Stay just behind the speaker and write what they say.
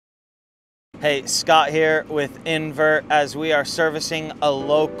Hey, Scott here with Invert as we are servicing a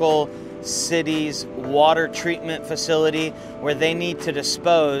local city's water treatment facility where they need to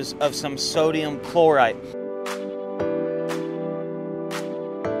dispose of some sodium chloride.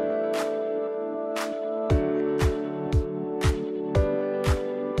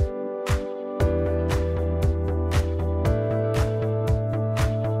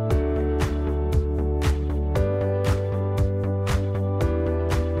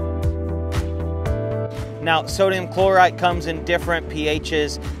 Now, sodium chloride comes in different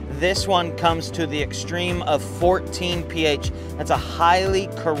pHs. This one comes to the extreme of 14 pH. That's a highly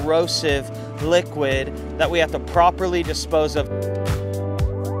corrosive liquid that we have to properly dispose of.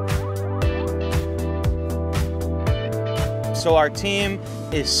 So our team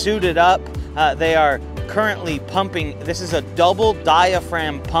is suited up. They are currently pumping. This is a double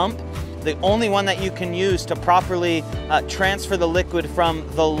diaphragm pump, the only one that you can use to properly transfer the liquid from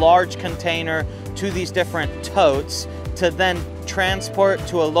the large container to these different totes to then transport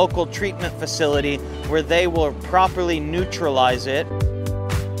to a local treatment facility where they will properly neutralize it.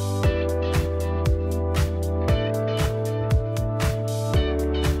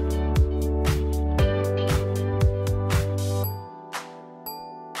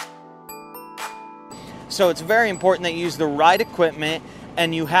 So it's very important that you use the right equipment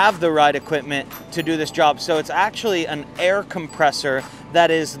and you have the right equipment to do this job. So it's actually an air compressor that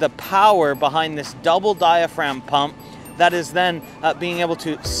is the power behind this double diaphragm pump that is then being able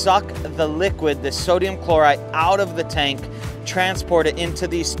to suck the liquid, the sodium chloride, out of the tank, transport it into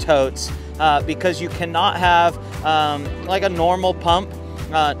these totes, because you cannot have like a normal pump,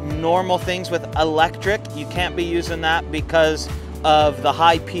 normal things with electric. You can't be using that because of the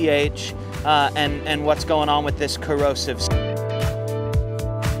high pH and what's going on with this corrosive.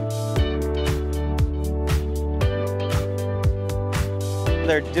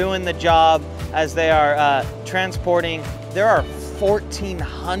 They're doing the job as they are transporting. There are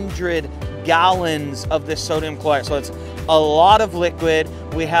 1,400 gallons of this sodium chloride, so it's a lot of liquid.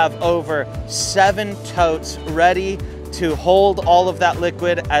 We have over 7 totes ready to hold all of that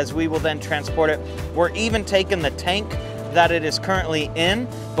liquid as we will then transport it. We're even taking the tank that it is currently in,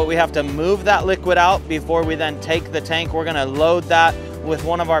 but we have to move that liquid out before we then take the tank. We're gonna load that with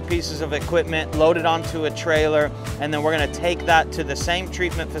one of our pieces of equipment, load it onto a trailer, and then we're gonna take that to the same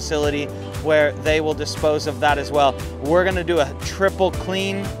treatment facility where they will dispose of that as well. We're gonna do a triple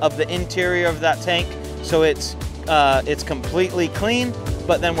clean of the interior of that tank so it's completely clean,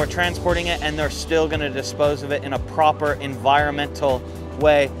 but then we're transporting it and they're still gonna dispose of it in a proper environmental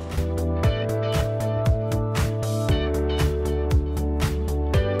way.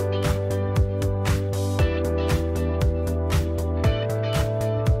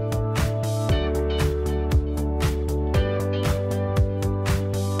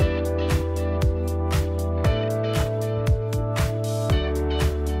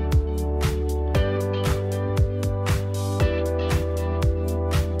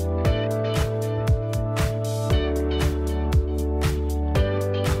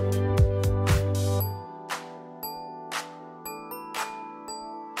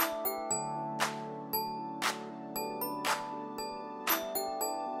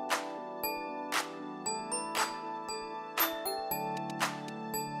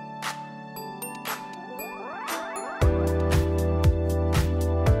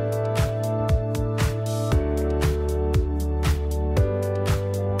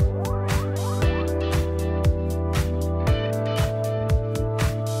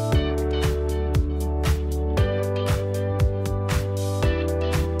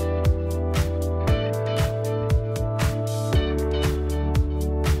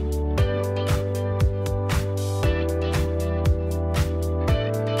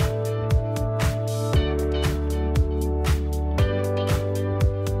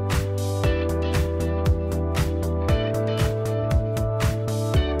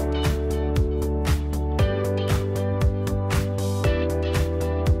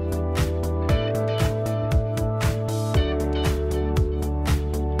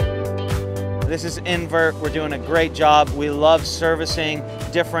 This is Invert. We're doing a great job. We love servicing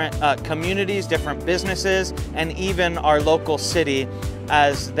different communities, different businesses, and even our local city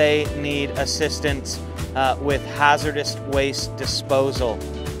as they need assistance with hazardous waste disposal.